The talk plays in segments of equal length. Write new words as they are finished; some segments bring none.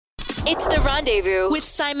It's The Rendezvous with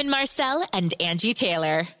Simon Marcel and Angie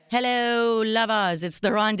Taylor. Hello, lovers. It's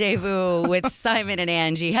The Rendezvous with Simon and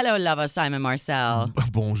Angie. Hello, lover Simon Marcel.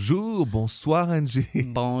 Bonjour, bonsoir, Angie.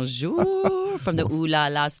 Bonjour from the Ooh La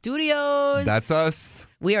La Studios. That's us.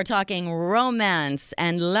 We are talking romance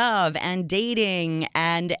and love and dating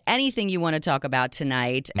and anything you want to talk about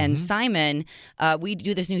tonight. And Simon, we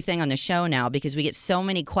do this new thing on the show now because we get so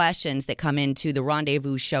many questions that come into the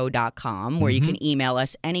rendezvousshow.com where you can email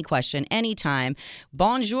us any question, anytime.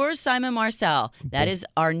 Bonjour, Simon Marcel. That is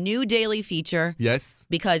our new daily feature. Yes.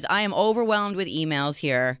 Because I am overwhelmed with emails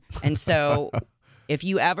here. And so if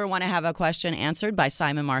you ever want to have a question answered by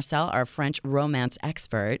Simon Marcel, our French romance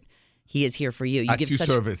expert, he is here for you. At your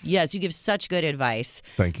service. Yes, you give such good advice.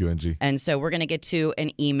 Thank you, Angie. And so we're going to get to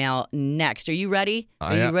an email next. Are you ready?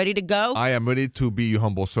 Are you ready to go? I am ready to be your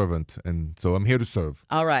humble servant, and so I'm here to serve.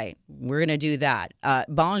 All right. We're going to do that.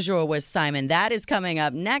 Bonjour with Simon. That is coming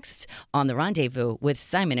up next on The Rendezvous with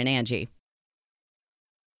Simon and Angie.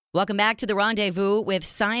 Welcome back to The Rendezvous with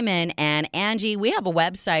Simon and Angie. We have a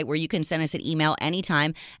website where you can send us an email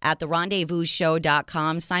anytime at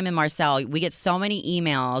therendezvousshow.com. Simon Marcel, we get so many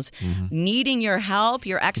emails needing your help,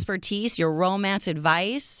 your expertise, your romance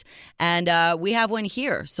advice. And we have one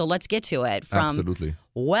here. So let's get to it. From Absolutely.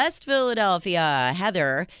 West Philadelphia,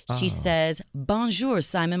 Heather. She says, Bonjour,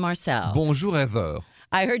 Simon Marcel. Bonjour, Heather.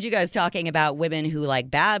 I heard you guys talking about women who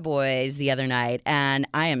like bad boys the other night, and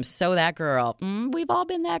I am so that girl. We've all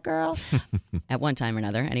been that girl at one time or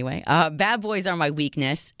another, anyway. Bad boys are my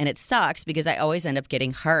weakness, and it sucks because I always end up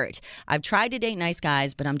getting hurt. I've tried to date nice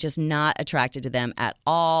guys, but I'm just not attracted to them at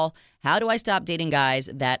all. How do I stop dating guys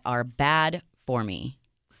that are bad for me?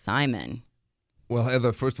 Simon. Well,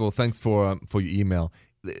 Heather, first of all, thanks for your email.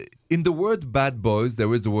 In the word bad boys,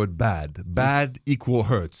 there is the word bad. Bad equal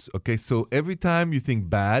hurts. Okay, so every time you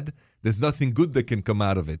think bad, there's nothing good that can come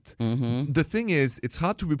out of it. The thing is, it's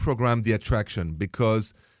hard to reprogram the attraction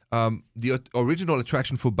because the original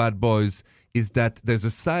attraction for bad boys is that there's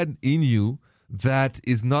a side in you that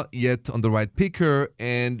is not yet on the right picker,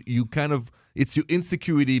 and you it's your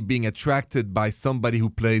insecurity being attracted by somebody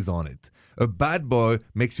who plays on it. A bad boy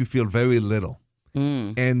makes you feel very little.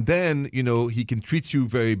 And then, he can treat you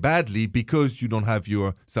very badly because you don't have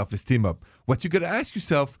your self-esteem up. What you got to ask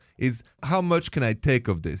yourself is, how much can I take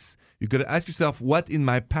of this? You got to ask yourself, what in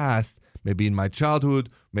my past, maybe in my childhood,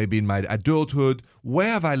 maybe in my adulthood, where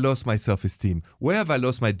have I lost my self-esteem? Where have I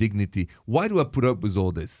lost my dignity? Why do I put up with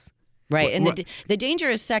all this? Right. And the danger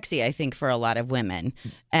is sexy, I think, for a lot of women.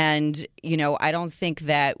 And, I don't think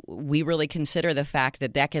that we really consider the fact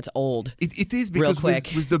that gets old. It is because real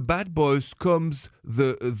quick. With the bad boys comes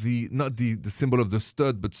the not the symbol of the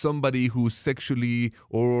stud, but somebody who's sexually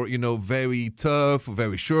or, very tough,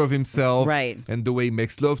 very sure of himself. Right. And the way he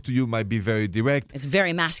makes love to you might be very direct. It's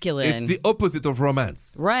very masculine. It's the opposite of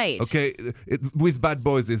romance. Right. Okay. With bad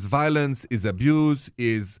boys is violence, is abuse,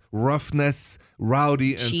 is roughness,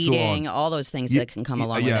 rowdy, and cheating, so on. all those things that can come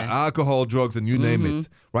along with it. Alcohol, drugs, and you name it.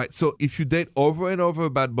 Right? So if you date over and over a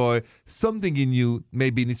bad boy, something in you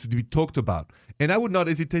maybe needs to be talked about. And I would not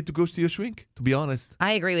hesitate to go see a shrink, to be honest.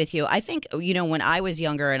 I agree with you. I think, when I was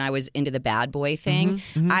younger and I was into the bad boy thing,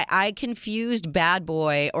 I confused bad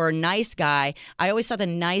boy or nice guy. I always thought the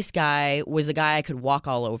nice guy was the guy I could walk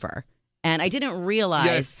all over. And I didn't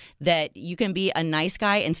realize that you can be a nice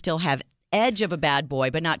guy and still have edge of a bad boy,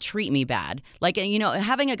 but not treat me bad. Like,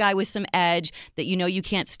 having a guy with some edge that you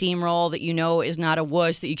can't steamroll, that is not a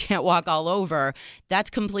wuss, that you can't walk all over, that's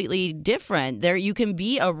completely different. There, you can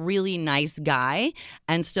be a really nice guy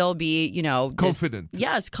and still be, confident.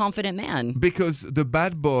 Confident man. Because the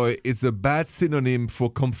bad boy is a bad synonym for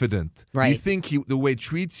confident. Right. You think the way he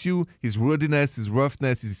treats you, his rudeness, his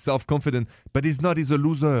roughness, he's self-confident, but he's not. He's a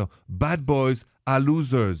loser. Bad boys are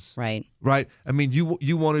losers. Right. Right? I mean,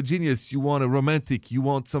 you want a genius, you want a romantic, you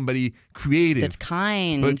want somebody creative. That's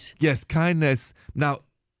kind. But yes, kindness. Now,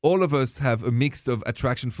 all of us have a mix of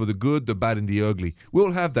attraction for the good, the bad, and the ugly. We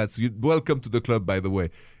all have that. So you're welcome to the club, by the way.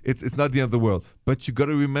 It's not the end of the world. But you got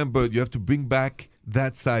to remember, you have to bring back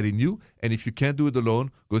that side in you. And if you can't do it alone,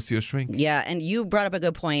 go see a shrink. Yeah, and you brought up a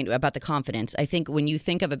good point about the confidence. I think when you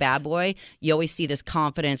think of a bad boy, you always see this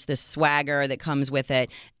confidence, this swagger that comes with it.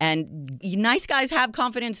 And nice guys have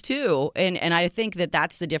confidence too. And I think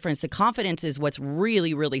that's the difference. The confidence is what's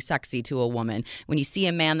really, really sexy to a woman. When you see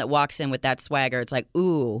a man that walks in with that swagger, it's like,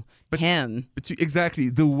 ooh, him. But exactly.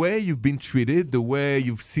 The way you've been treated, the way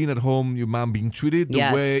you've seen at home your mom being treated, the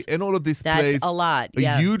way, and all of this plays a lot.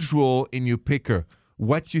 A huge role in your picker.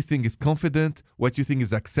 What you think is confident, what you think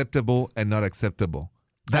is acceptable and not acceptable.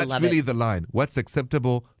 That's love really it. the line. What's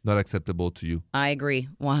acceptable, not acceptable to you. I agree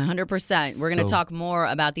 100%. We're going to talk more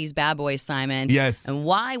about these bad boys, Simon. Yes. And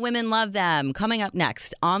why women love them. Coming up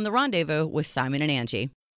next on The Rendezvous with Simon and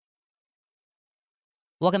Angie.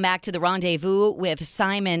 Welcome back to The Rendezvous with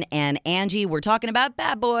Simon and Angie. We're talking about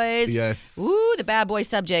bad boys. Yes. Ooh, the bad boy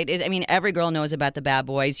subject. Every girl knows about the bad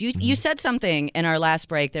boys. You said something in our last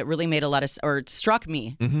break that really made a lot of, or struck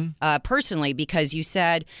me personally, because you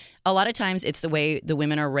said a lot of times it's the way the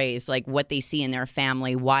women are raised, like what they see in their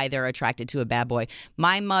family, why they're attracted to a bad boy.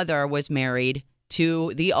 My mother was married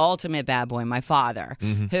to the ultimate bad boy, my father,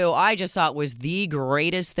 who I just thought was the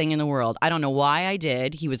greatest thing in the world. I don't know why I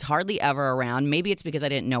did. He was hardly ever around. Maybe it's because I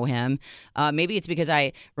didn't know him. Maybe it's because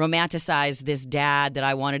I romanticized this dad that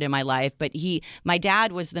I wanted in my life. But my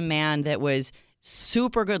dad was the man that was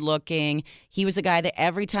super good looking. He was the guy that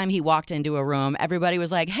every time he walked into a room, everybody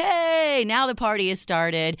was like, hey, now the party has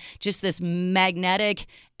started. Just this magnetic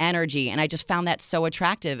energy. And I just found that so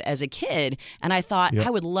attractive as a kid. And I thought, I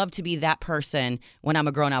would love to be that person when I'm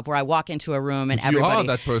a grown up, where I walk into a room and everybody. You are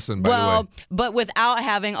that person, by the way. Well, but without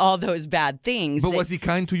having all those bad things. But was he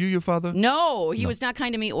kind to you, your father? No, he was not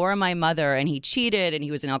kind to me or my mother. And he cheated and he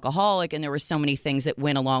was an alcoholic. And there were so many things that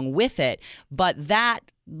went along with it. But that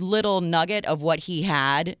little nugget of what he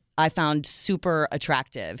had, I found super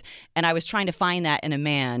attractive. And I was trying to find that in a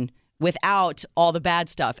man without all the bad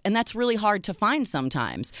stuff. And that's really hard to find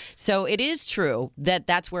sometimes. So it is true that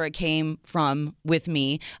that's where it came from with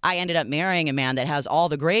me. I ended up marrying a man that has all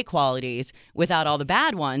the great qualities without all the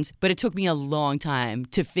bad ones. But it took me a long time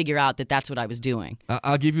to figure out that that's what I was doing.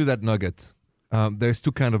 I'll give you that nugget. There's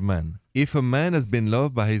two kind of men. If a man has been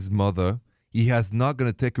loved by his mother, he has not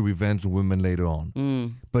going to take a revenge on women later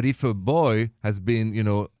on. But if a boy has been,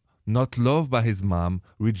 not loved by his mom,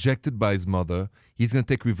 rejected by his mother, he's going to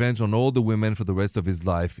take revenge on all the women for the rest of his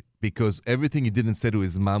life, because everything he didn't say to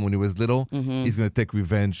his mom when he was little, he's going to take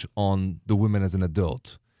revenge on the women as an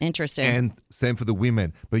adult. Interesting. And same for the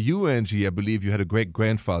women. But you, Angie, I believe you had a great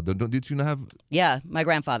grandfather. Did you not have? Yeah, my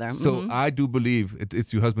grandfather. So I do believe,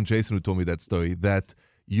 it's your husband Jason who told me that story, that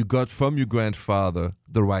you got from your grandfather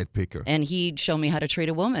the right picker. And he showed me how to treat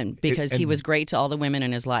a woman, because he was great to all the women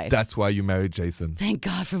in his life. That's why you married Jason. Thank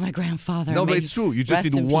God for my grandfather. No, but it's true. You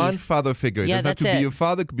just need one father figure. It doesn't have to be your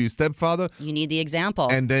father. It could be your stepfather. You need the example.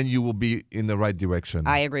 And then you will be in the right direction.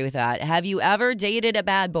 I agree with that. Have you ever dated a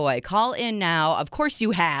bad boy? Call in now. Of course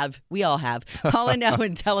you have. We all have. Call in now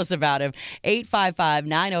and tell us about him.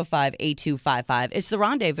 855-905-8255. It's The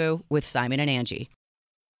Rendezvous with Simon and Angie.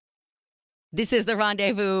 This is The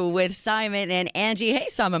Rendezvous with Simon and Angie. Hey,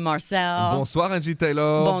 Simon Marcel. Bonsoir, Angie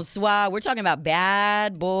Taylor. Bonsoir. We're talking about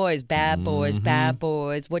bad boys, bad boys, bad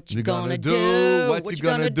boys. What you gonna do? What you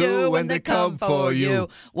gonna do when they come for you?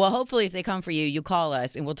 Well, hopefully if they come for you, you call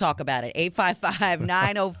us and we'll talk about it.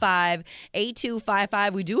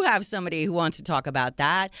 855-905-8255. We do have somebody who wants to talk about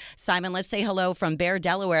that. Simon, let's say hello from Bear,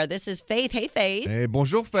 Delaware. This is Faith. Hey, Faith. Hey,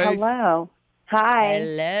 bonjour, Faith. Hello. Hi.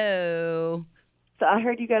 Hello. So I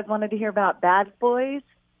heard you guys wanted to hear about bad boys.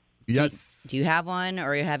 Yes. Do you have one,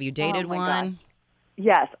 or have you dated my one? gosh.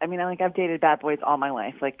 Yes. I mean, I've dated bad boys all my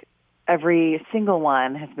life. Like, every single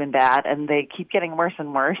one has been bad, and they keep getting worse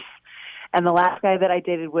and worse. And the last guy that I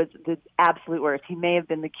dated was the absolute worst. He may have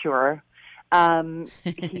been the cure.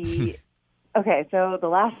 Okay, so the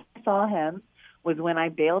last I saw him was when I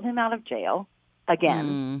bailed him out of jail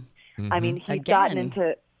again. I mean, he's gotten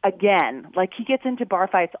into... Again, like, he gets into bar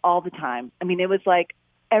fights all the time. I mean, it was like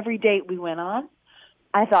every date we went on,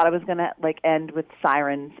 I thought it was going to, like, end with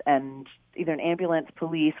sirens and either an ambulance,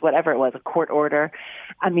 police, whatever it was, a court order.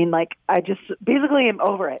 I mean, like, I just basically am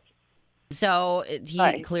over it. So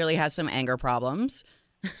he clearly has some anger problems.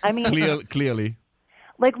 I mean, clearly.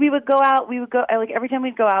 Like, like, every time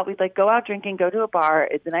we'd go out, we'd, like, go out drinking, go to a bar.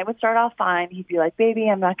 The night would start off fine. He'd be like, baby,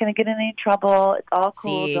 I'm not going to get in any trouble. It's all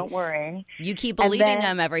cool. See, don't worry. You keep believing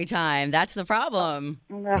them every time. That's the problem.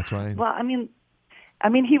 That's right. Well, I mean,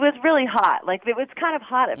 he was really hot. Like, it was kind of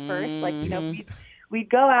hot at first. Like,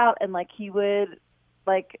 we'd go out and, like, he would,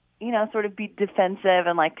 like, sort of be defensive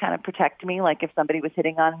and, like, kind of protect me. Like, if somebody was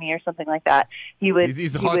hitting on me or something like that,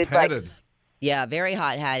 He's hot-headed. Yeah, very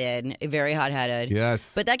hot-headed. Very hot-headed.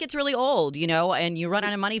 Yes. But that gets really old, and you run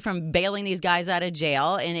out of money from bailing these guys out of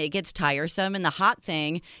jail, and it gets tiresome, and the hot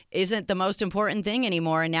thing isn't the most important thing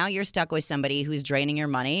anymore, and now you're stuck with somebody who's draining your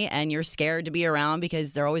money, and you're scared to be around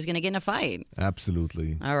because they're always going to get in a fight.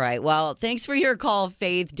 Absolutely. All right. Well, thanks for your call,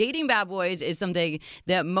 Faith. Dating bad boys is something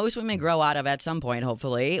that most women grow out of at some point,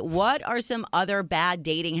 hopefully. What are some other bad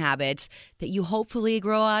dating habits that you hopefully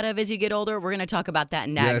grow out of as you get older? We're going to talk about that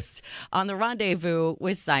next on The Rendezvous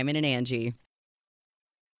with Simon and Angie.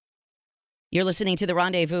 You're listening to The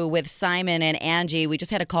Rendezvous with Simon and Angie. We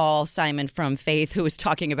just had a call, Simon, from Faith, who was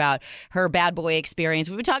talking about her bad boy experience.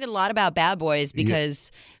 We've been talking a lot about bad boys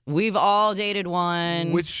because we've all dated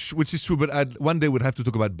one. Which is true, but one day we'd have to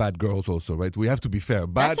talk about bad girls also, right? We have to be fair.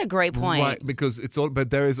 That's a great point. Right, because but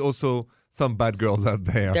there is also some bad girls out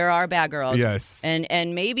there. There are bad girls. Yes.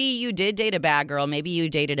 And maybe you did date a bad girl. Maybe you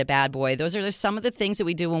dated a bad boy. Those are some of the things that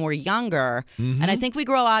we do when we're younger. Mm-hmm. And I think we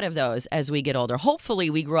grow out of those as we get older. Hopefully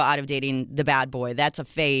we grow out of dating the bad boy. That's a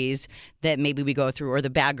phase that maybe we go through, or the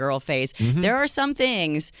bad girl phase. Mm-hmm. There are some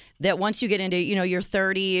things that once you get into, your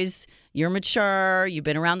 30s, you're mature, you've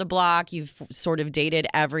been around the block, you've sort of dated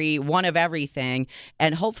one of everything,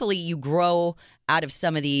 and hopefully you grow out of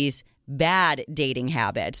some of these bad dating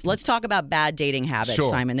habits. Let's talk about bad dating habits,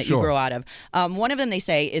 Simon, that you grow out of. One of them, they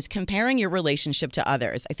say, is comparing your relationship to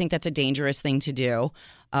others. I think that's a dangerous thing to do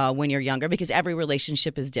when you're younger, because every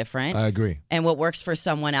relationship is different. I agree. And what works for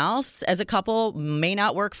someone else as a couple may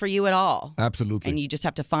not work for you at all. Absolutely. And you just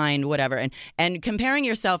have to find whatever. And comparing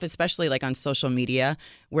yourself, especially like on social media,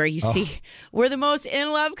 where you see we're the most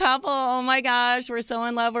in-love couple. Oh my gosh, we're so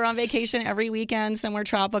in love. We're on vacation every weekend somewhere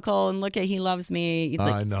tropical, and look at, he loves me.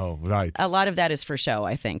 Like, I know, right. A lot of that is for show,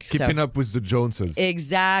 I think. Keeping up with the Joneses.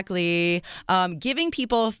 Exactly. Giving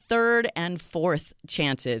people third and fourth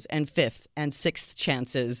chances and fifth and sixth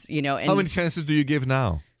chances, And how many chances do you give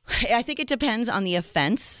now? I think it depends on the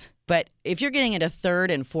offense. But if you're getting into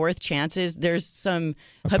third and fourth chances, there's some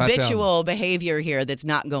habitual behavior here that's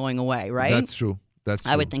not going away, right? That's true.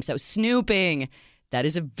 I would think so. Snooping. That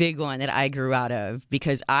is a big one that I grew out of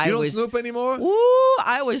because I was... You don't snoop anymore? Ooh,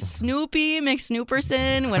 I was Snoopy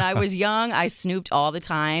McSnooperson. When I was young, I snooped all the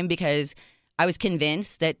time because I was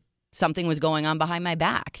convinced that something was going on behind my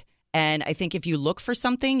back. And I think if you look for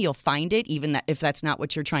something, you'll find it, even if that's not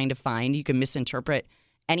what you're trying to find. You can misinterpret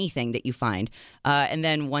anything that you find. And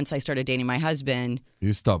then once I started dating my husband...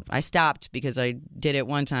 You stopped. I stopped because I did it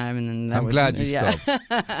one time, and then I'm glad you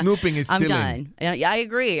stopped. Snooping is stealing. I'm done. I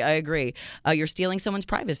agree. You're stealing someone's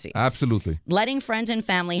privacy. Absolutely. Letting friends and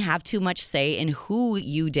family have too much say in who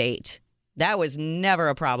you date. That was never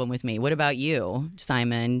a problem with me. What about you,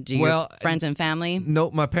 Simon? Do your friends and family? No,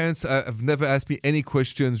 my parents have never asked me any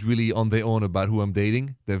questions really on their own about who I'm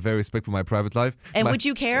dating. They're very respectful of my private life. And would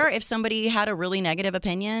you care if somebody had a really negative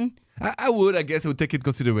opinion? I would. I guess I would take it in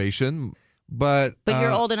consideration. But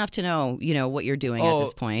you're old enough to know, what you're doing at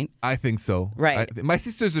this point. I think so. Right. My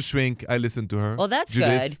sister's a shrink. I listen to her. Well, that's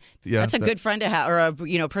Judith. good. Yeah, that's a good friend to have, or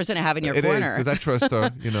a person to have in your corner. It is, because I trust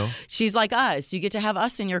her, She's like us. You get to have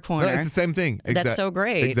us in your corner. No, it's the same thing. That's so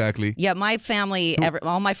great. Exactly. Yeah, my family,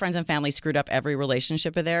 all my friends and family screwed up every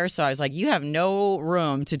relationship of theirs. So I was like, you have no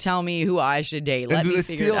room to tell me who I should date. Let me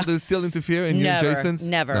figure it out. Do they still interfere in your Jason's?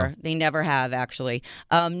 Never. No. They never have, actually.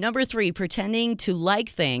 Number 3, pretending to like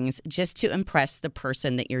things just to impress the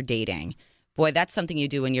person that you're dating. Boy, that's something you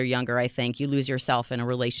do when you're younger, I think. You lose yourself in a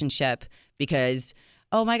relationship because,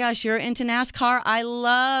 oh my gosh, you're into NASCAR? I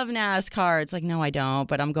love NASCAR. It's like, no, I don't,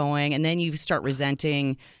 but I'm going. And then you start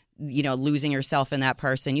resenting, losing yourself in that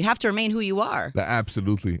person. You have to remain who you are.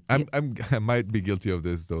 Absolutely. I might be guilty of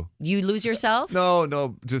this, though. You lose yourself?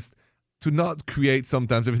 No, just to not create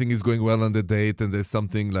sometimes everything is going well on the date and there's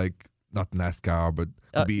something like, not NASCAR, but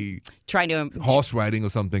be trying to horse riding or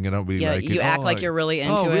something. I don't really like it. You act like you're really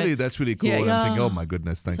into it. Oh, really? That's really cool. And I'm thinking, oh my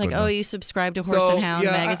goodness, thank God. It's you subscribe to Horse and Hound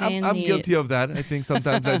magazine. I'm guilty of that. I think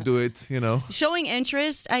sometimes I do it, Showing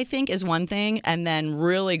interest, I think, is one thing, and then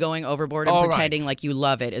really going overboard and pretending like you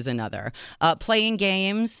love it is another. Playing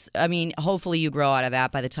games, I mean, hopefully you grow out of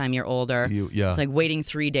that by the time you're older. It's like waiting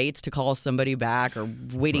 3 dates to call somebody back or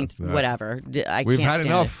waiting, whatever. We've had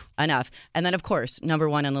enough. Enough. And then, of course, number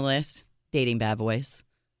 1 on the list, dating bad boys.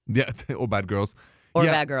 Yeah, or bad girls.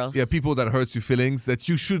 Bad girls. Yeah, people that hurts your feelings that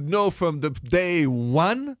you should know from the day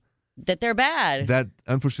one. That they're bad. That,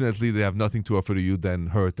 unfortunately, they have nothing to offer to you than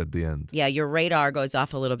hurt at the end. Yeah, your radar goes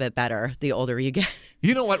off a little bit better the older you get.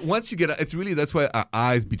 You know what? Once you get, it's really, that's why our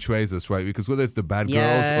eyes betrays us, right? Because whether it's the bad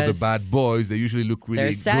girls or the bad boys, they usually look really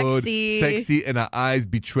good, sexy, and our eyes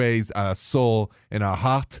betrays our soul and our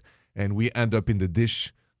heart, and we end up in the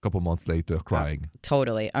dish couple months later crying.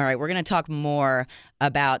 Totally. All right. We're going to talk more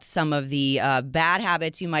about some of the bad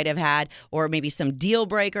habits you might have had, or maybe some deal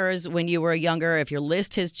breakers when you were younger. If your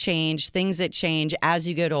list has changed, things that change as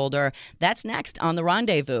you get older. That's next on The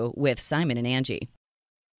Rendezvous with Simon and Angie.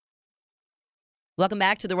 Welcome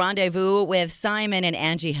back to The Rendezvous with Simon and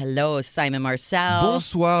Angie. Hello, Simon Marcel.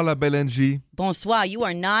 Bonsoir, la belle Angie. Bonsoir, you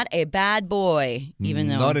are not a bad boy. Even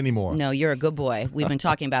though Not anymore. No, you're a good boy. We've been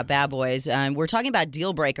talking about bad boys. We're talking about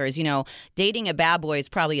deal breakers. You know, dating a bad boy is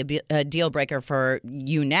probably a deal breaker for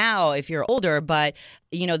you now if you're older, but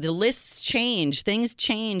you know, the lists change. Things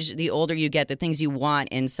change the older you get, the things you want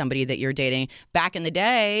in somebody that you're dating. Back in the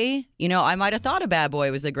day, you know, I might have thought a bad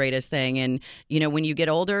boy was the greatest thing. And, you know, when you get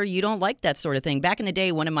older, you don't like that sort of thing. Back in the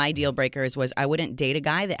day, one of my deal breakers was I wouldn't date a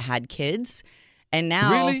guy that had kids. And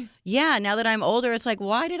now, Really? yeah, now that I'm older, it's like,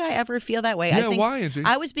 why did I ever feel that way? Yeah, I think why, Angie?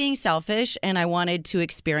 I was being selfish, and I wanted to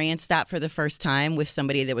experience that for the first time with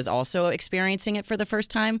somebody that was also experiencing it for the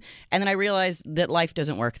first time. And then I realized that life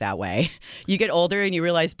doesn't work that way. You get older, and you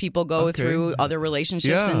realize people go through other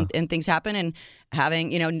relationships, and things happen. And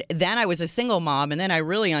having, you know, then I was a single mom, and then I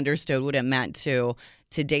really understood what it meant to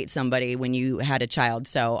date somebody when you had a child.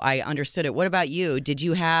 So I understood it. What about you? Did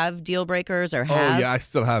you have deal breakers or have? Oh, yeah, I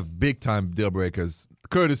still have big time deal breakers.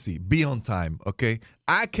 Courtesy, be on time, okay?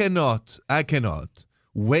 I cannot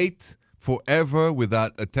wait forever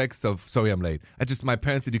without a text of, sorry, I'm late. My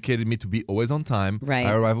parents educated me to be always on time. Right.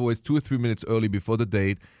 I arrive always 2 or 3 minutes early before the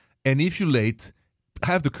date. And if you're late,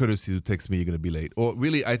 have the courtesy to text me you're going to be late. Or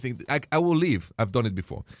really, I think I will leave. I've done it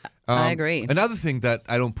before. I agree. Another thing that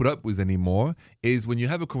I don't put up with anymore is when you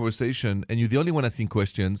have a conversation and you're the only one asking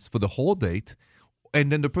questions for the whole date, and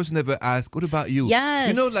then the person never asks, what about you? Yes.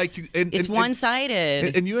 You know, like... It's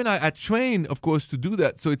one-sided. And you and I train, of course, to do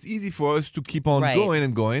that. So it's easy for us to keep on going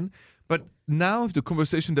and going. But now if the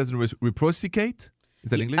conversation doesn't reciprocate... Is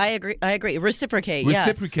that English? I agree.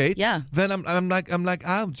 Reciprocate. Yeah. Then I'm like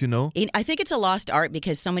out, you know. I think it's a lost art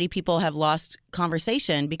because so many people have lost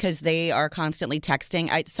conversation because they are constantly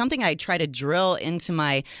texting. Something I try to drill into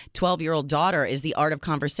my 12-year-old daughter is the art of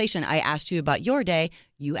conversation. I asked you about your day.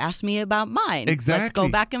 You asked me about mine. Exactly. Let's go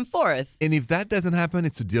back and forth. And if that doesn't happen,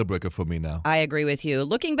 it's a deal breaker for me now. I agree with you.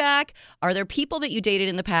 Looking back, are there people that you dated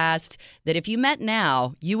in the past that if you met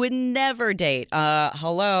now, you would never date?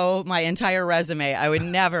 Hello, my entire resume. I would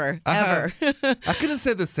never, ever. I couldn't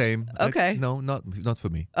say the same. Okay. No, not for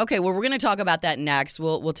me. Okay, well, we're going to talk about that next.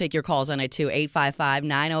 We'll take your calls on it too.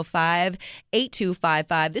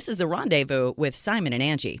 855-905-8255. This is The Rendezvous with Simon and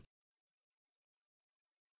Angie.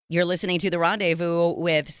 You're listening to The Rendezvous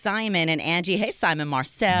with Simon and Angie. Hey, Simon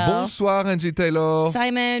Marcel. Bonsoir, Angie Taylor.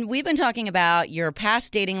 Simon, we've been talking about your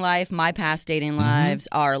past dating life, my past dating lives,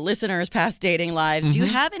 our listeners' past dating lives. Do you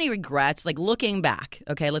have any regrets, like looking back?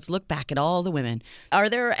 Okay, let's look back at all the women. Are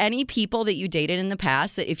there any people that you dated in the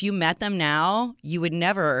past that if you met them now, you would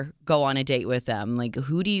never go on a date with them? Like,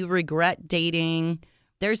 who do you regret dating?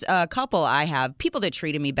 There's a couple I have. People that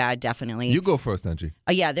treated me bad, definitely. You go first, Angie.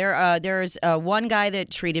 Yeah, there's one guy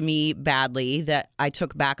that treated me badly that I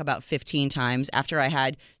took back about 15 times after I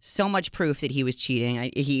had so much proof that he was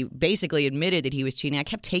cheating. He basically admitted that he was cheating. I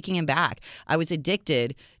kept taking him back. I was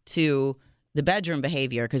addicted to the bedroom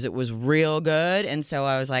behavior because it was real good. And so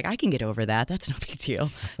I was like, I can get over that. That's no big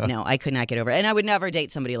deal. No, I could not get over it. And I would never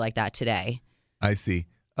date somebody like that today. I see.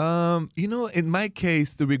 You know, in my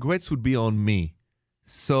case, the regrets would be on me.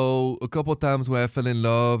 So a couple of times where I fell in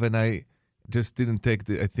love and I just didn't take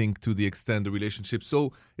I think to the extent the relationship.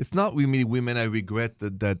 So it's not really women I regret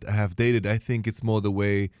that I have dated. I think it's more the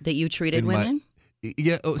way that you treated women.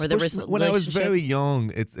 Yeah, when I was very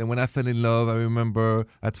young, and when I fell in love, I remember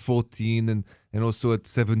at 14 and also at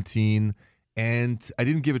 17, and I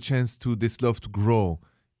didn't give a chance to this love to grow,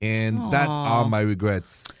 and that are my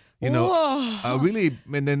regrets. You know, really,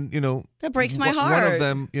 and then that breaks my heart. One of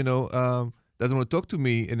them, doesn't want to talk to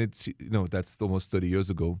me, and it's that's almost 30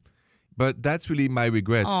 years ago. But that's really my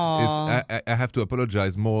regrets. I have to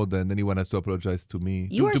apologize more than anyone has to apologize to me.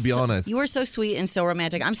 To be honest, you are so sweet and so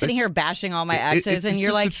romantic. I'm sitting here bashing all my exes, and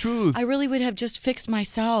you're like, the truth. I really would have just fixed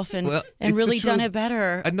myself and really done it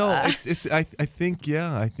better. No, I think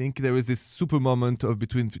there is this super moment of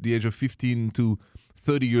between the age of 15 to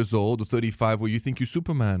 30 years old or 35 where you think you're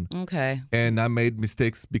Superman. Okay. And I made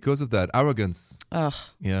mistakes because of that. Arrogance. Ugh.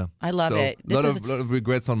 Yeah. I love it. A lot of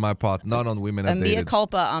regrets on my part, not on women I've dated. Mea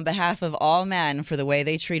culpa on behalf of all men for the way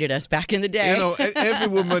they treated us back in the day. Every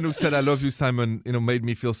woman who said, I love you, Simon, made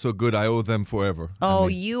me feel so good. I owe them forever.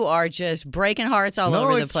 You are just breaking hearts all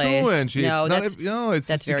over the place. No, it's true, Angie. That's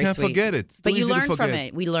very you can't sweet. Forget it. But you learn from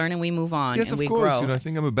it. We learn and we move on and we grow. I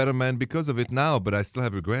think I'm a better man because of it now, but I still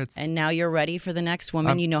have regrets. And now you're ready for the next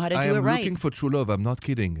woman. You know how to do it right. I'm looking for true love. I'm not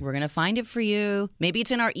kidding. We're going to find it for you. Maybe it's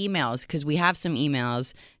in our emails because we have some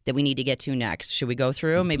emails that we need to get to next. Should we go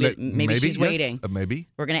through? Maybe she's waiting. Maybe.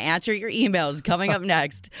 We're going to answer your emails coming up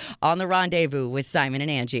next on The Rendezvous with Simon and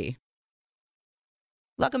Angie.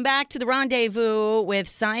 Welcome back to the Rendezvous with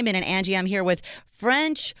Simon and Angie. I'm here with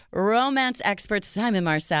French romance expert Simon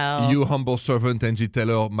Marcel. You humble servant, Angie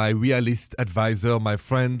Taylor, my realist advisor, my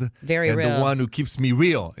friend. Very and real. And the one who keeps me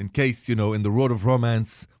real in case, in the road of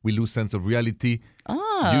romance, we lose sense of reality.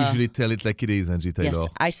 Usually tell it like it is, Angie Taylor. Yes,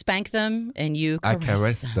 I spank them and you I caress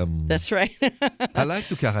caress them. That's right. I like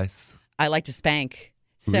to caress. I like to spank.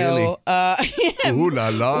 So, Really? Ooh la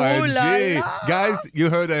la, Ooh la Angie. la. Guys,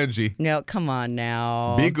 you heard Angie. No, come on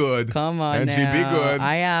now. Be good. Come on Angie, now. be good.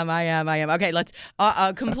 I am. Okay, let's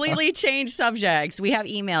completely change subjects. We have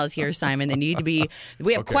emails here, Simon. They need to be,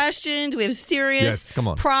 we have questions. We have serious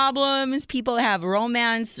problems. People have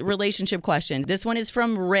romance relationship questions. This one is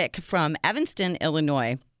from Rick from Evanston,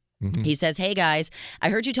 Illinois. Mm-hmm. He says, hey guys, I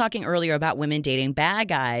heard you talking earlier about women dating bad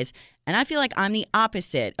guys. And I feel like I'm the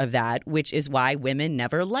opposite of that, which is why women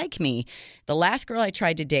never like me. The last girl I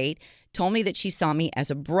tried to date told me that she saw me as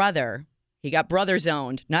a brother. He got brother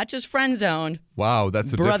zoned, not just friend zoned. Wow,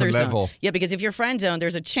 that's a brother different level. Zone. Yeah, because if you're friend zoned,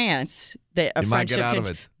 there's a chance that a you might friendship get out of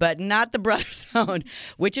it. But not the brother zone,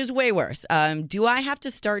 which is way worse. Do I have to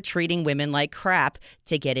start treating women like crap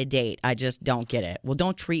to get a date? I just don't get it. Well,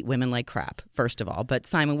 don't treat women like crap, first of all. But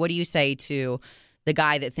Simon, what do you say to the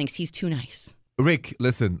guy that thinks he's too nice? Rick,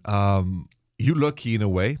 listen, you're lucky in a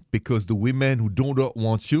way because the women who don't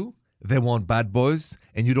want you, they want bad boys,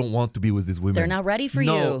 and you don't want to be with these women. They're not ready for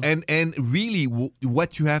you. And really,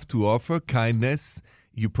 what you have to offer, kindness,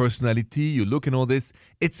 your personality, your look and all this,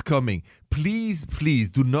 it's coming. Please, please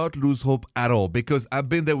do not lose hope at all because I've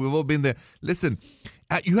been there, we've all been there. Listen,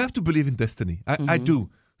 you have to believe in destiny. I do.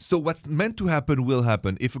 So what's meant to happen will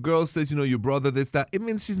happen. If a girl says, your brother, this, that, it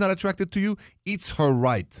means she's not attracted to you. It's her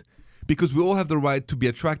right. Because we all have the right to be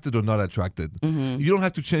attracted or not attracted. Mm-hmm. You don't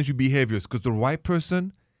have to change your behaviors because the right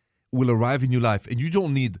person will arrive in your life. And you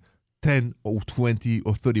don't need 10 or 20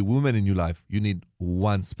 or 30 women in your life. You need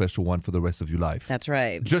one special one for the rest of your life. That's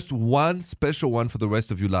right. Just one special one for the rest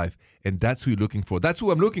of your life. And that's who you're looking for. That's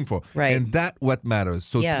who I'm looking for. Right. And that's what matters.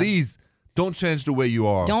 So please, don't change the way you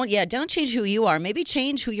are. Don't change who you are. Maybe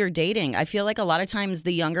change who you're dating. I feel like a lot of times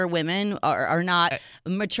the younger women are not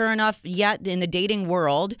mature enough yet in the dating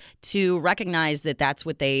world to recognize that that's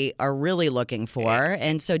what they are really looking for.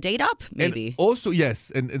 And so date up, maybe. And also,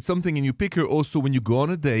 yes, and something in your picker also when you go on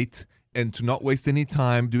a date and to not waste any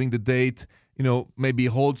time during the date, maybe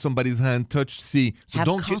hold somebody's hand, touch, see. So have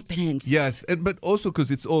don't confidence. Yes, but also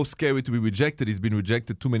because it's all scary to be rejected. He's been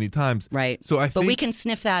rejected too many times. Right. So but we can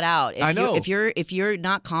sniff that out. I know. If you're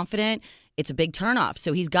not confident, it's a big turnoff.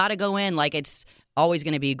 So he's got to go in like it's always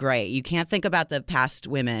going to be great. You can't think about the past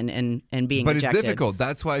women and being rejected. But it's difficult.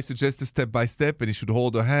 That's why I suggest a step by step, and he should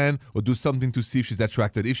hold her hand or do something to see if she's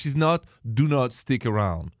attracted. If she's not, do not stick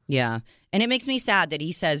around. Yeah. And it makes me sad that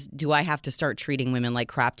he says, do I have to start treating women like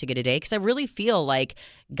crap to get a date? Because I really feel like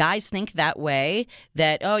guys think that way,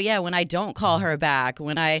 that, oh, yeah, when I don't call her back,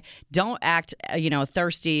 when I don't act,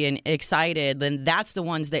 thirsty and excited, then that's the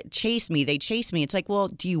ones that chase me. They chase me. It's like, well,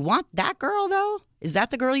 do you want that girl, though? Is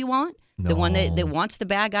that the girl you want? No. The one that wants the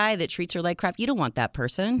bad guy that treats her like crap? You don't want that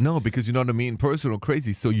person. No, because you're not a mean person or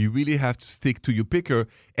crazy. So you really have to stick to your picker.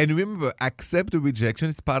 And remember, accept the rejection.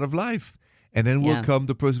 It's part of life. And then will come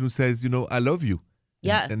the person who says, I love you.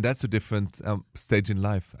 Yeah. And that's a different stage in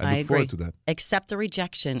life. I look forward to that. Accept the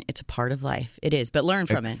rejection. It's a part of life. It is. But learn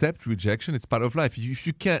from it. Accept rejection. It's part of life. If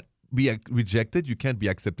you can't be rejected, you can't be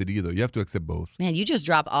accepted either. You have to accept both. Man, you just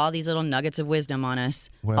drop all these little nuggets of wisdom on us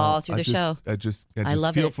all through the show. I just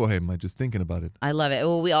love feel it. for him. I'm just thinking about it. I love it.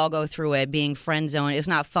 Well, we all go through it. Being friend zone is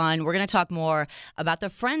not fun. We're going to talk more about the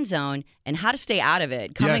friend zone and how to stay out of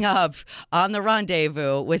it coming up on The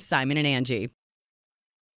Rendezvous with Simon and Angie.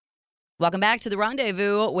 Welcome back to The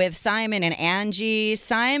Rendezvous with Simon and Angie.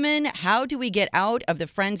 Simon, how do we get out of the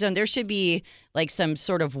friend zone? There should be like some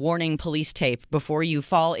sort of warning police tape before you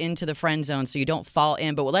fall into the friend zone so you don't fall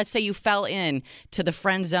in. But let's say you fell in to the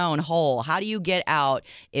friend zone hole. How do you get out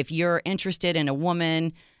if you're interested in a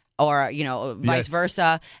woman or, vice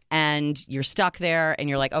versa, and you're stuck there and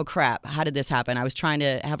you're like, oh, crap, how did this happen? I was trying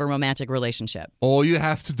to have a romantic relationship. All you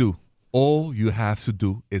have to do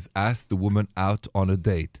is ask the woman out on a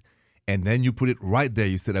date. And then you put it right there.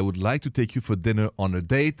 You said, I would like to take you for dinner on a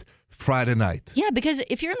date Friday night. Yeah, because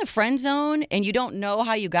if you're in the friend zone and you don't know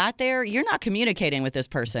how you got there, you're not communicating with this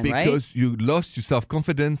person, right? Because you lost your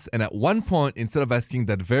self-confidence. And at one point, instead of asking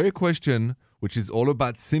that very question, which is all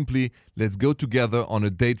about simply, let's go together on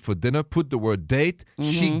a date for dinner, put the word date,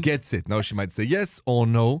 she gets it. Now, she might say yes or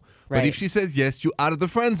no. Right. But if she says yes, you're out of the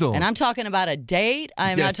friend zone. And I'm talking about a date.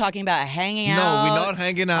 I'm not talking about hanging out. No, we're not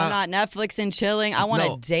hanging out. I'm not Netflix and chilling. I want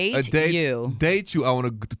to date you. Date you. I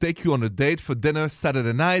want to take you on a date for dinner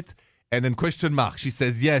Saturday night. And then question mark. She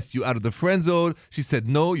says, yes, you out of the friend zone. She said,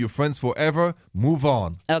 no, you're friends forever. Move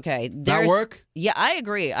on. Okay. That work? Yeah, I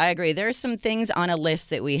agree. There's some things on a list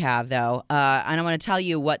that we have, though. And I want to tell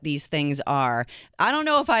you what these things are. I don't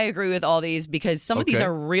know if I agree with all these because some of these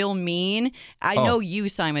are real mean. I know you,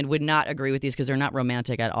 Simon, would not agree with these because they're not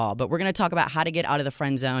romantic at all. But we're going to talk about how to get out of the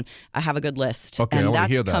friend zone. I have a good list. Okay, and I want to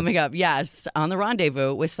that's hear that. coming up, yes, on The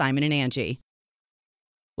Rendezvous with Simon and Angie.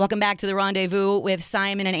 Welcome back to The Rendezvous with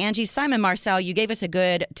Simon and Angie. Simon Marcel, you gave us a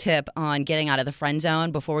good tip on getting out of the friend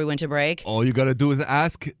zone before we went to break. All you got to do is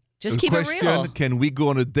ask Just the keep it question, real. can we go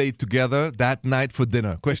on a date together that night for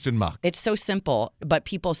dinner? Question mark. It's so simple, but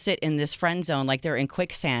people sit in this friend zone like they're in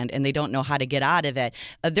quicksand and they don't know how to get out of it.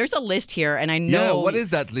 There's a list here, and I know... Yeah, what is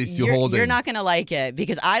that list you're holding? You're not going to like it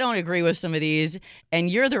because I don't agree with some of these, and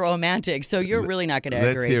you're the romantic, so you're really not going to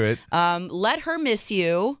agree. Let's hear it. Let her miss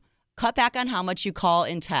you. Cut back on how much you call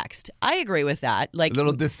and text. I agree with that. Like A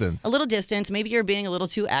little distance. A little distance. Maybe you're being a little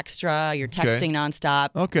too extra. You're texting nonstop.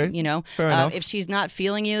 Okay. You know, Fair enough. if she's not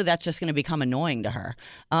feeling you, that's just going to become annoying to her.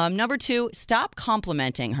 Number 2, stop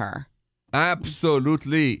complimenting her.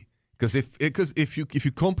 Absolutely. Because if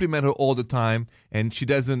you compliment her all the time and she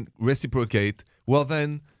doesn't reciprocate, well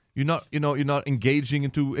then you're not engaging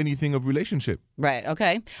into anything of relationship. Right.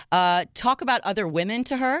 Okay. Talk about other women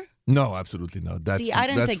to her. No, absolutely not. See, I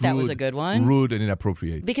didn't think that was a good one. Rude and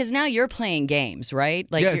inappropriate. Because now you're playing games, right?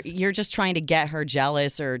 Like Yes. you're just trying to get her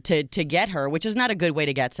jealous or to get her, which is not a good way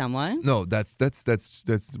to get someone. No, that's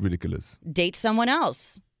ridiculous. Date someone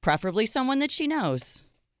else, preferably someone that she knows.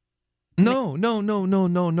 No.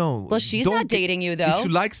 Well, she's not dating you, though. If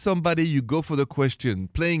you like somebody, you go for the question.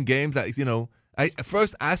 Playing games, I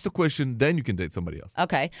first ask the question, then you can date somebody else.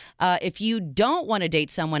 Okay. If you don't want to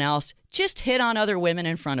date someone else, just hit on other women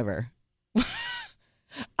in front of her.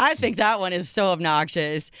 I think that one is so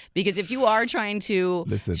obnoxious because if you are trying to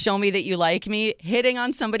show me that you like me, hitting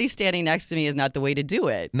on somebody standing next to me is not the way to do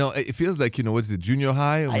it. No, it feels like, what's it, junior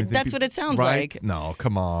high? That's what it sounds right? like. No,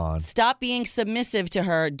 come on. Stop being submissive to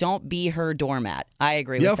her. Don't be her doormat. I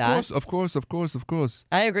agree with that. Yeah, of course.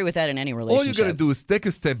 I agree with that in any relationship. All you got to do is take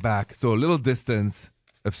a step back, so a little distance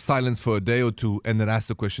of silence for a day or two, and then ask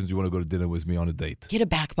the questions, you want to go to dinner with me on a date. Get a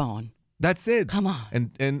backbone. That's it. Come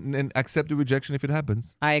on. And accept the rejection if it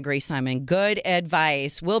happens. I agree, Simon. Good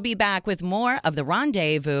advice. We'll be back with more of The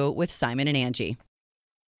Rendezvous with Simon and Angie.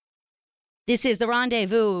 This is The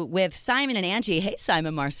Rendezvous with Simon and Angie. Hey,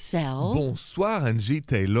 Simon Marcel. Bonsoir, Angie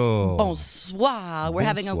Taylor. Bonsoir. We're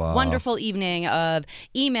having a wonderful evening of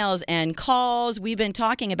emails and calls. We've been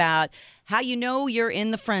talking about how you know you're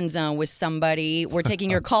in the friend zone with somebody. We're taking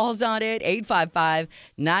your calls on it,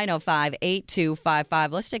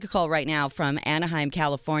 855-905-8255. Let's take a call right now from Anaheim,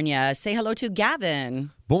 California. Say hello to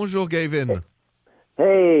Gavin. Bonjour, Gavin.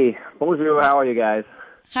 Hey, bonjour. How are you guys?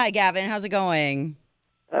 Hi, Gavin. How's it going?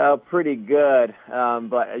 Pretty good.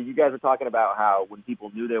 But you guys were talking about how when people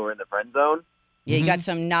knew they were in the friend zone. Yeah, you got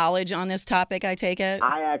some knowledge on this topic, I take it?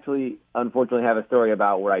 I actually, unfortunately, have a story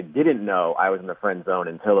about where I didn't know I was in the friend zone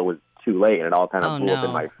until it was too late, and it all kind of blew up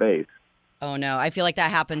in my face. Oh, no. I feel like that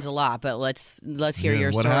happens a lot, but let's hear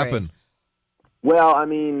your story. What happened? Well, I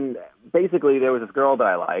mean, basically, there was this girl that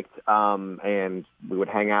I liked, and we would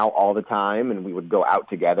hang out all the time, and we would go out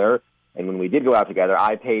together. And when we did go out together,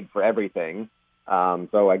 I paid for everything.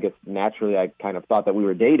 So I guess naturally I kind of thought that we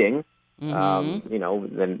were dating.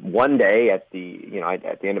 Then one day at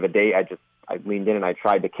the end of a date, I leaned in and I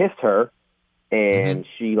tried to kiss her, and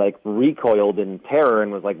she recoiled in terror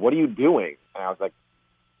and was like, "What are you doing?" And I was like,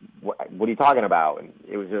 "What are you talking about?" And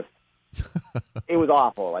it was just, it was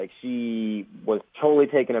awful. Like, she was totally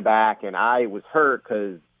taken aback, and I was hurt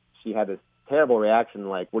because she had this terrible reaction,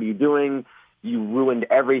 like, "What are you doing? You ruined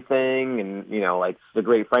everything, and it's a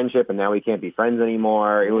great friendship, and now we can't be friends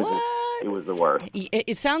anymore." It was it was the worst.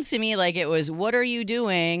 It sounds to me like it was, "What are you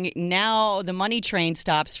doing? Now the money train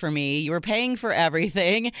stops for me. You were paying for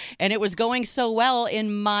everything, and it was going so well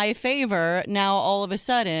in my favor. Now all of a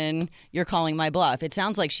sudden you're calling my bluff." It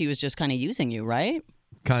sounds like she was just kind of using you, right?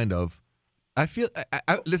 Kind of. I feel,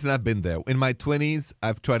 listen, I've been there. In my 20s,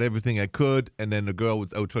 I've tried everything I could, and then I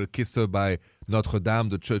would try to kiss her by Notre Dame,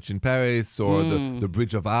 the church in Paris, or the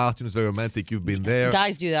Bridge of Art. It's very romantic. You've been there.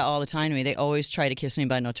 Guys do that all the time to me. They always try to kiss me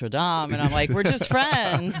by Notre Dame, and I'm like, we're just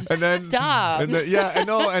friends. Stop. And then, yeah, I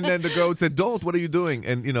know. And then the girl would say, "Don't, what are you doing?"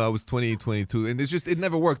 And, I was 20, 22, and it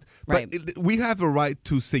never worked. Right. But we have a right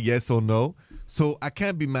to say yes or no. So I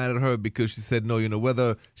can't be mad at her because she said no,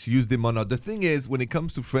 whether she used him or not. The thing is, when it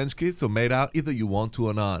comes to French kiss or made out, either you want to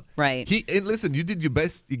or not. Right. And listen, you did your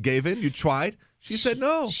best. You gave in. You tried. She said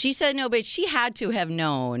no. She said no, but she had to have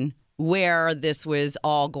known where this was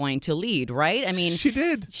all going to lead, right? I mean, she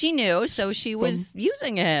did. She knew, so she was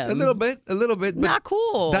using him. A little bit. But not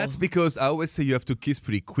cool. That's because I always say you have to kiss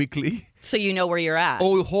pretty quickly. So you know where you're at.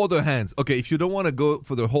 Oh, hold her hands. Okay, if you don't want to go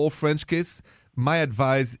for the whole French kiss, my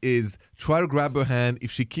advice is try to grab her hand. If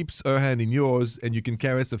she keeps her hand in yours and you can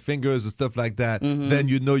caress her fingers or stuff like that, then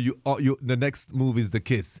you know you the next move is the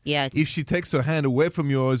kiss. Yeah. If she takes her hand away from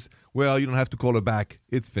yours, well, you don't have to call her back.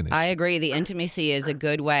 It's finished. I agree. The intimacy is a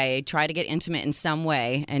good way. Try to get intimate in some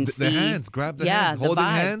way and see. The hands. Grab the hands. Holding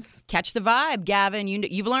hands. Catch the vibe, Gavin.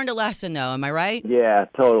 You've learned a lesson, though. Am I right? Yeah,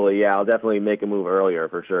 totally. Yeah, I'll definitely make a move earlier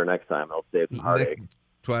for sure next time. I'll save some heartache.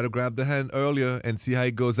 Try to grab the hand earlier and see how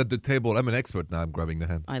it goes at the table. I'm an expert now. I'm grabbing the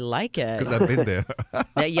hand. I like it. Because I've been there.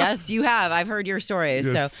 Yes, you have. I've heard your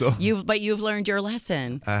stories. Yes, so you've learned your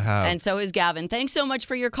lesson. I have. And so is Gavin. Thanks so much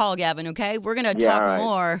for your call, Gavin, okay? We're going to talk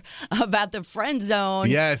more about the friend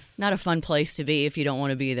zone. Yes. Not a fun place to be if you don't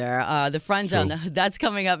want to be there. The friend zone, that's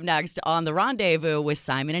coming up next on The Rendezvous with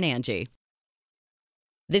Simon and Angie.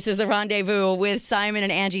 This is The Rendezvous with Simon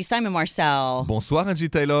and Angie. Simon Marcel. Bonsoir, Angie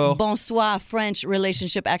Taylor. Bonsoir, French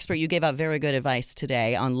relationship expert. You gave out very good advice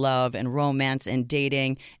today on love and romance and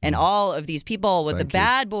dating and all of these people with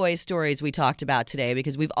bad boy stories we talked about today,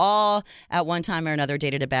 because we've all at one time or another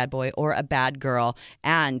dated a bad boy or a bad girl.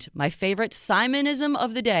 And my favorite Simonism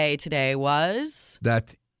of the day today was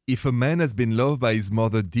that if a man has been loved by his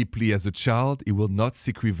mother deeply as a child, he will not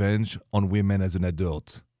seek revenge on women as an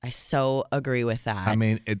adult. I so agree with that. I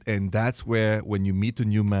mean, and that's where when you meet a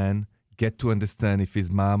new man, get to understand if his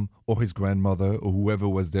mom or his grandmother or whoever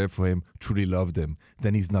was there for him truly loved him,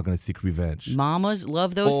 then he's not going to seek revenge. Mamas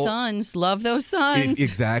love those sons. Love those sons.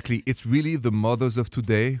 Exactly. It's really the mothers of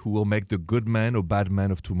today who will make the good man or bad man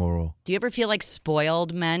of tomorrow. Do you ever feel like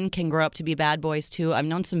spoiled men can grow up to be bad boys too? I've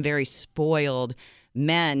known some very spoiled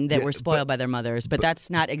men that were spoiled by their mothers, but that's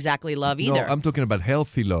not exactly love either. No, I'm talking about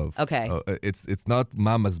healthy love. Okay. It's not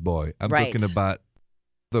mama's boy. I'm talking about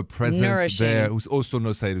the present there who also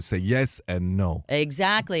knows how to say yes and no.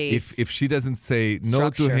 Exactly. If she doesn't say no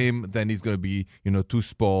to him, then he's going to be, too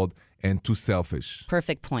spoiled and too selfish.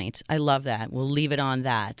 Perfect point. I love that. We'll leave it on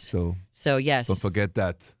that. So yes. Don't forget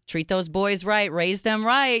that. Treat those boys right. Raise them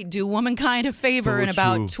right. Do womankind a favor in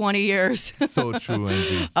about 20 years. So true,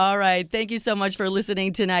 Angie. All right. Thank you so much for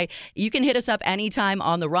listening tonight. You can hit us up anytime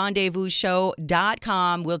on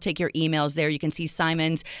therendezvousshow.com. We'll take your emails there. You can see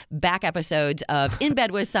Simon's back episodes of In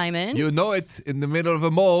Bed with Simon. You know it. In the middle of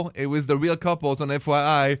a mall. It was The Real Couples on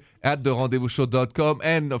FYI at therendezvousshow.com.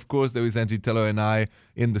 And, of course, there is Angie Taylor and I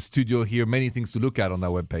in the studio here. Many things to look at on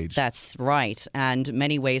our webpage. That's right. And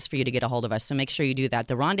many ways for you to get a hold of us. So make sure you do that.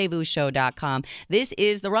 therendezvousshow.com. This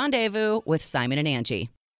is The Rendezvous with Simon and Angie.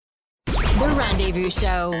 The Rendezvous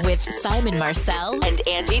Show with Simon Marcel and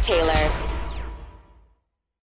Angie Taylor.